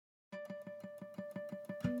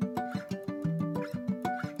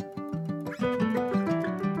You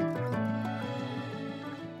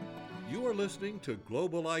are listening to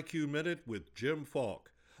Global IQ Minute with Jim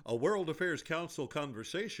Falk, a World Affairs Council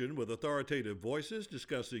conversation with authoritative voices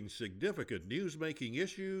discussing significant news-making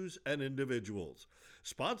issues and individuals.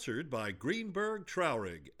 Sponsored by Greenberg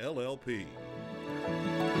Traurig, LLP.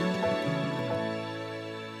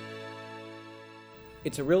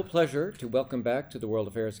 It's a real pleasure to welcome back to the World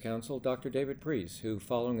Affairs Council Dr. David Priess, who,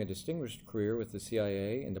 following a distinguished career with the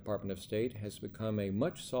CIA and Department of State, has become a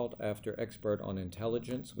much sought-after expert on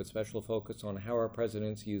intelligence with special focus on how our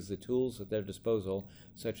presidents use the tools at their disposal,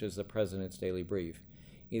 such as the President's Daily Brief.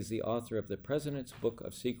 He is the author of The President's Book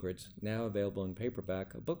of Secrets, now available in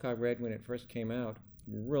paperback, a book I read when it first came out.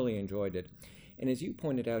 Really enjoyed it. And as you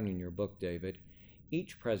pointed out in your book, David,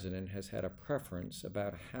 each president has had a preference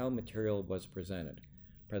about how material was presented.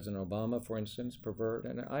 President Obama, for instance, preferred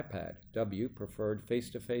an iPad. W preferred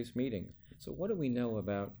face-to-face meetings. So what do we know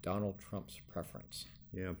about Donald Trump's preference?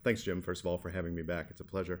 Yeah, thanks, Jim, first of all, for having me back. It's a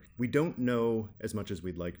pleasure. We don't know as much as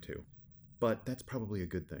we'd like to, but that's probably a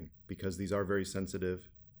good thing because these are very sensitive,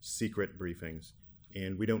 secret briefings,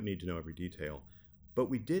 and we don't need to know every detail. But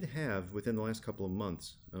we did have, within the last couple of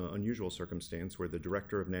months, unusual circumstance where the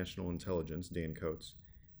Director of National Intelligence, Dan Coats,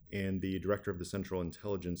 and the Director of the Central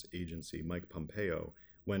Intelligence Agency, Mike Pompeo,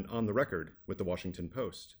 went on the record with the Washington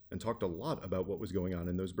Post and talked a lot about what was going on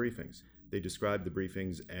in those briefings. They described the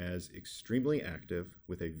briefings as extremely active,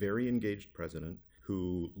 with a very engaged president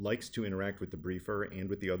who likes to interact with the briefer and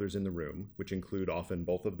with the others in the room, which include often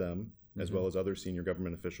both of them, as well as other senior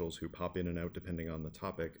government officials who pop in and out depending on the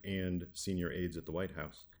topic, and senior aides at the White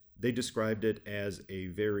House. They described it as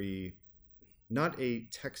not a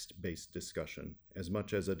text-based discussion, as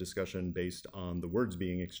much as a discussion based on the words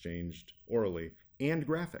being exchanged orally, and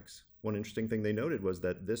graphics. One interesting thing they noted was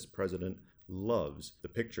that this president loves the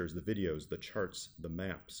pictures, the videos, the charts, the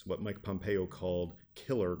maps, what Mike Pompeo called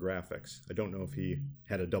killer graphics. I don't know if he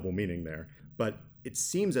had a double meaning there, but it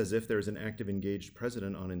seems as if there's an active, engaged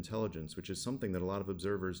president on intelligence, which is something that a lot of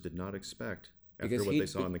observers did not expect after what they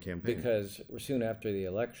saw in the campaign. Because soon after the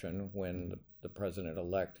election, when the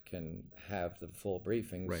president-elect can have the full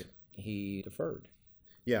briefings, right, he deferred.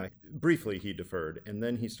 Yeah, briefly he deferred, and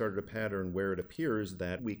then he started a pattern where it appears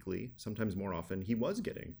that weekly, sometimes more often, he was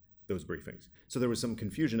getting those briefings. So there was some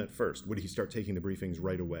confusion at first. Would he start taking the briefings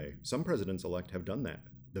right away? Some presidents-elect have done that.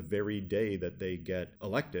 The very day that they get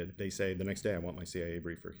elected, they say, the next day I want my CIA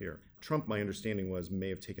briefer here. Trump, my understanding was, may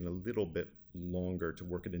have taken a little bit longer to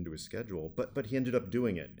work it into his schedule, but he ended up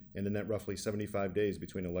doing it. And in that roughly 75 days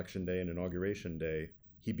between Election Day and Inauguration Day,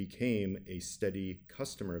 he became a steady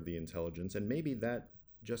customer of the intelligence, and maybe that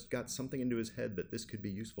just got something into his head that this could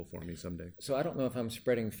be useful for me someday. So I don't know if I'm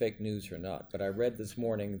spreading fake news or not, but I read this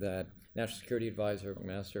morning that National Security Advisor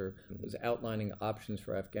McMaster was outlining options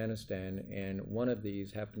for Afghanistan, and one of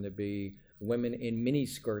these happened to be women in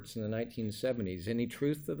miniskirts in the 1970s. Any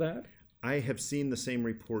truth to that? I have seen the same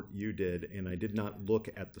report you did, and I did not look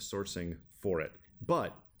at the sourcing for it.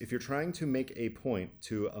 But if you're trying to make a point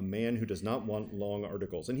to a man who does not want long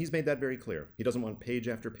articles, and he's made that very clear, he doesn't want page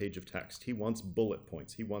after page of text. He wants bullet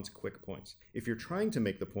points. He wants quick points. If you're trying to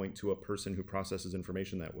make the point to a person who processes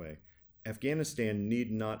information that way, Afghanistan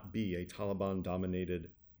need not be a Taliban-dominated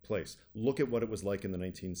place. Look at what it was like in the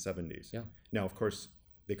 1970s. Yeah. Now, of course,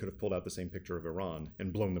 they could have pulled out the same picture of Iran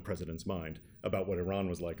and blown the president's mind about what Iran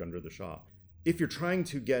was like under the Shah. If you're trying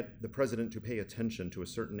to get the president to pay attention to a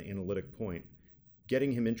certain analytic point,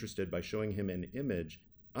 getting him interested by showing him an image,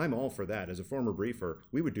 I'm all for that. As a former briefer,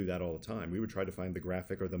 we would do that all the time. We would try to find the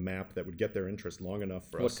graphic or the map that would get their interest long enough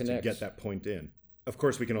for us to get that point in. Of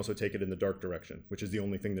course, we can also take it in the dark direction, which is the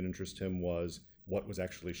only thing that interested him was what was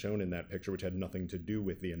actually shown in that picture, which had nothing to do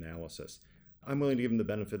with the analysis. I'm willing to give him the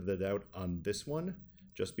benefit of the doubt on this one,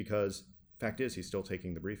 just because fact is he's still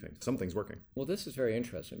taking the briefing. Something's working. Well, this is very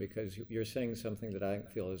interesting because you're saying something that I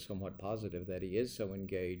feel is somewhat positive, that he is so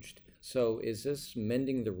engaged. So is this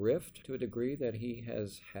mending the rift to a degree that he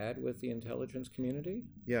has had with the intelligence community?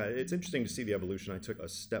 Yeah, it's interesting to see the evolution. I took a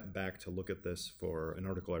step back to look at this for an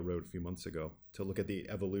article I wrote a few months ago, to look at the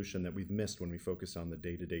evolution that we've missed when we focus on the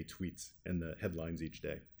day-to-day tweets and the headlines each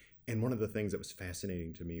day. And one of the things that was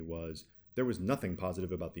fascinating to me was there was nothing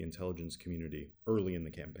positive about the intelligence community early in the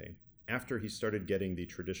campaign. After he started getting the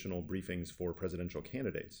traditional briefings for presidential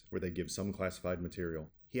candidates, where they give some classified material,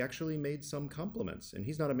 he actually made some compliments, and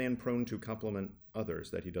he's not a man prone to compliment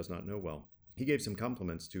others that he does not know well. He gave some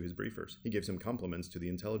compliments to his briefers. He gave some compliments to the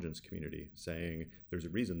intelligence community, saying there's a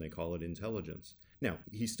reason they call it intelligence. Now,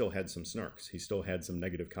 he still had some snarks. He still had some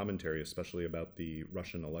negative commentary, especially about the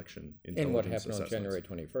Russian election intelligence and what happened assessments. on January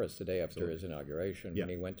 21st, the day after his inauguration, when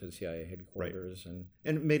he went to the CIA headquarters. Right.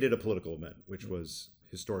 And made it a political event, which was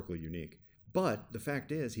historically unique. But the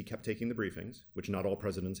fact is, he kept taking the briefings, which not all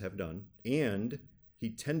presidents have done, and he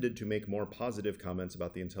tended to make more positive comments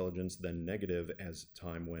about the intelligence than negative as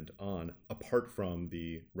time went on, apart from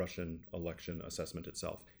the Russian election assessment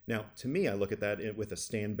itself. Now, to me, I look at that with a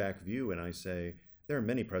stand-back view, and I say, there are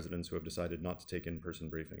many presidents who have decided not to take in-person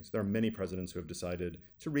briefings. There are many presidents who have decided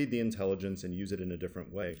to read the intelligence and use it in a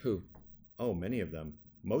different way. Who? Oh, many of them.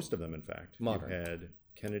 Most of them, in fact. Modern. You had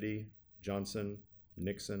Kennedy, Johnson,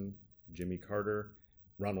 Nixon, Jimmy Carter,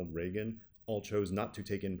 Ronald Reagan, all chose not to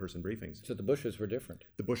take in-person briefings. So the Bushes were different.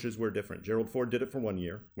 The Bushes were different. Gerald Ford did it for 1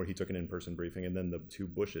 year, where he took an in-person briefing, and then the two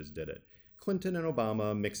Bushes did it. Clinton and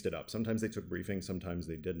Obama mixed it up. Sometimes they took briefings, sometimes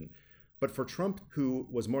they didn't. But for Trump, who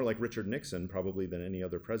was more like Richard Nixon, probably than any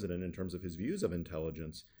other president in terms of his views of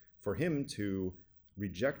intelligence, for him to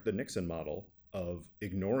reject the Nixon model of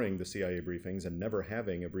ignoring the CIA briefings and never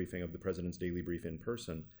having a briefing of the president's daily brief in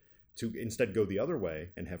person, to instead go the other way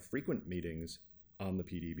and have frequent meetings on the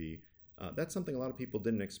PDB, that's something a lot of people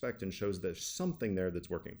didn't expect, and shows there's something there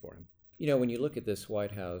that's working for him. You know, when you look at this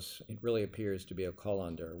White House, it really appears to be a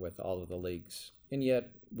colander with all of the leaks. And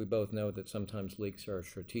yet, we both know that sometimes leaks are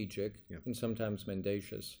strategic and sometimes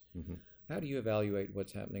mendacious. Mm-hmm. How do you evaluate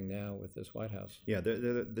what's happening now with this White House? Yeah,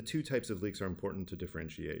 the two types of leaks are important to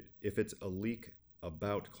differentiate. If it's a leak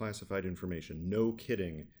about classified information, no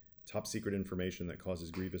kidding, top secret information that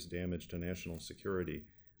causes grievous damage to national security,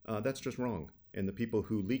 that's just wrong. And the people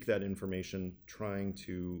who leak that information trying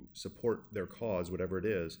to support their cause, whatever it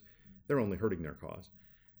is, they're only hurting their cause.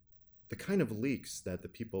 The kind of leaks that the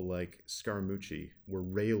people like Scaramucci were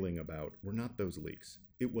railing about were not those leaks.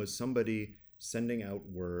 It was somebody sending out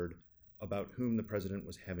word about whom the president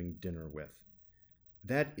was having dinner with.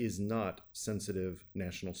 That is not sensitive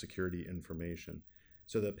national security information.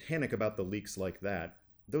 So the panic about the leaks like that,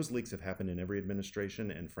 those leaks have happened in every administration,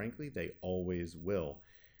 and frankly, they always will.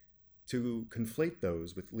 To conflate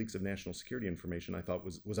those with leaks of national security information, I thought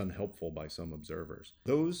was unhelpful by some observers.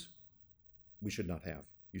 Those we should not have.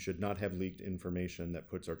 You should not have leaked information that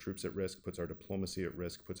puts our troops at risk, puts our diplomacy at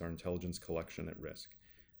risk, puts our intelligence collection at risk.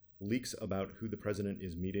 Leaks about who the president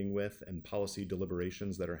is meeting with and policy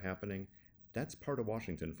deliberations that are happening, that's part of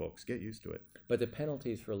Washington, folks. Get used to it. But the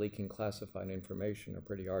penalties for leaking classified information are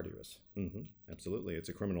pretty arduous. Mm-hmm. Absolutely. It's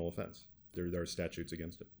a criminal offense. There are statutes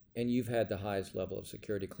against it. And you've had the highest level of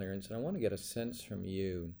security clearance, and I want to get a sense from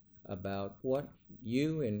you about what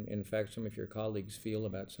you and, in fact, some of your colleagues feel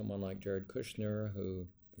about someone like Jared Kushner, who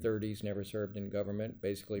 30s, never served in government,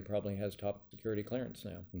 basically probably has top security clearance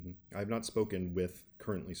now. Mm-hmm. I've not spoken with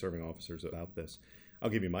currently serving officers about this. I'll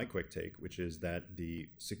give you my quick take, which is that the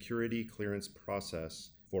security clearance process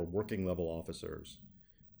for working level officers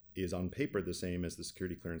is on paper the same as the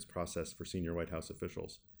security clearance process for senior White House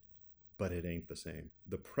officials. But it ain't the same.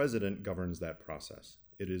 The president governs that process.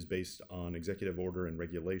 It is based on executive order and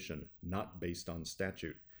regulation, not based on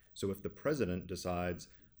statute. So if the president decides,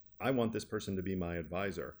 I want this person to be my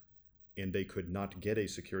advisor, and they could not get a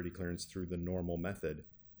security clearance through the normal method,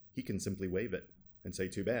 he can simply waive it and say,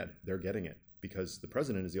 too bad, they're getting it. Because the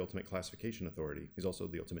president is the ultimate classification authority. He's also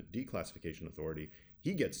the ultimate declassification authority.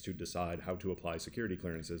 He gets to decide how to apply security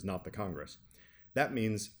clearances, not the Congress. That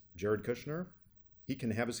means Jared Kushner, he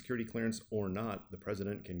can have a security clearance or not. The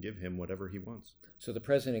president can give him whatever he wants. So the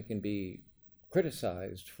president can be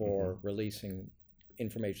criticized for releasing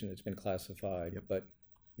information that's been classified, but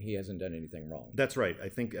he hasn't done anything wrong. That's right. I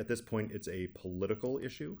think at this point it's a political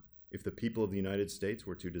issue. If the people of the United States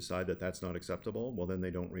were to decide that that's not acceptable, well, then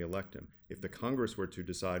they don't reelect him. If the Congress were to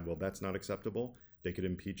decide, well, that's not acceptable, they could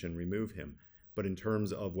impeach and remove him. But in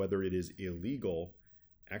terms of whether it is illegal,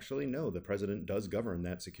 actually, no, the president does govern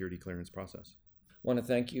that security clearance process. I want to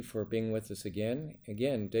thank you for being with us again.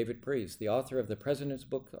 Again, David Priess, the author of The President's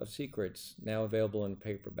Book of Secrets, now available in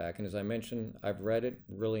paperback. And as I mentioned, I've read it,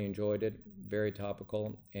 really enjoyed it, very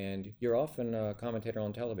topical. And you're often a commentator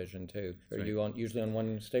on television, too. Are you usually on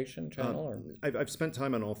one station, channel? Or? I've spent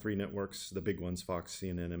time on all three networks, the big ones, Fox,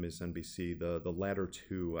 CNN, MSNBC. The latter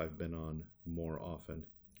two I've been on more often.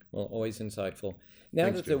 Well, always insightful. Now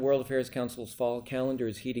Thanks, that Jim. the World Affairs Council's fall calendar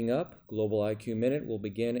is heating up, Global IQ Minute will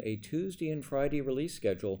begin a Tuesday and Friday release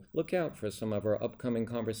schedule. Look out for some of our upcoming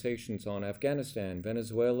conversations on Afghanistan,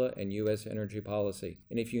 Venezuela, and U.S. energy policy.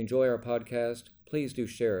 And if you enjoy our podcast, please do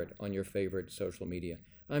share it on your favorite social media.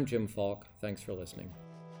 I'm Jim Falk. Thanks for listening.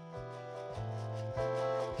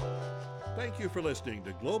 Thank you for listening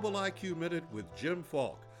to Global IQ Minute with Jim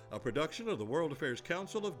Falk, a production of the World Affairs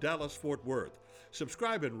Council of Dallas-Fort Worth.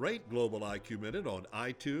 Subscribe and rate Global IQ Minute on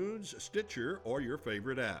iTunes, Stitcher, or your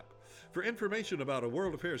favorite app. For information about a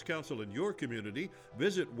World Affairs Council in your community,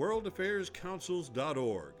 visit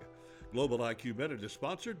worldaffairscouncils.org. Global IQ Minute is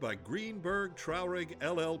sponsored by Greenberg Traurig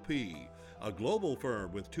LLP, a global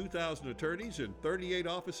firm with 2,000 attorneys in 38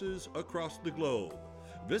 offices across the globe.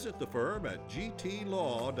 Visit the firm at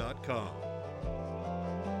gtlaw.com.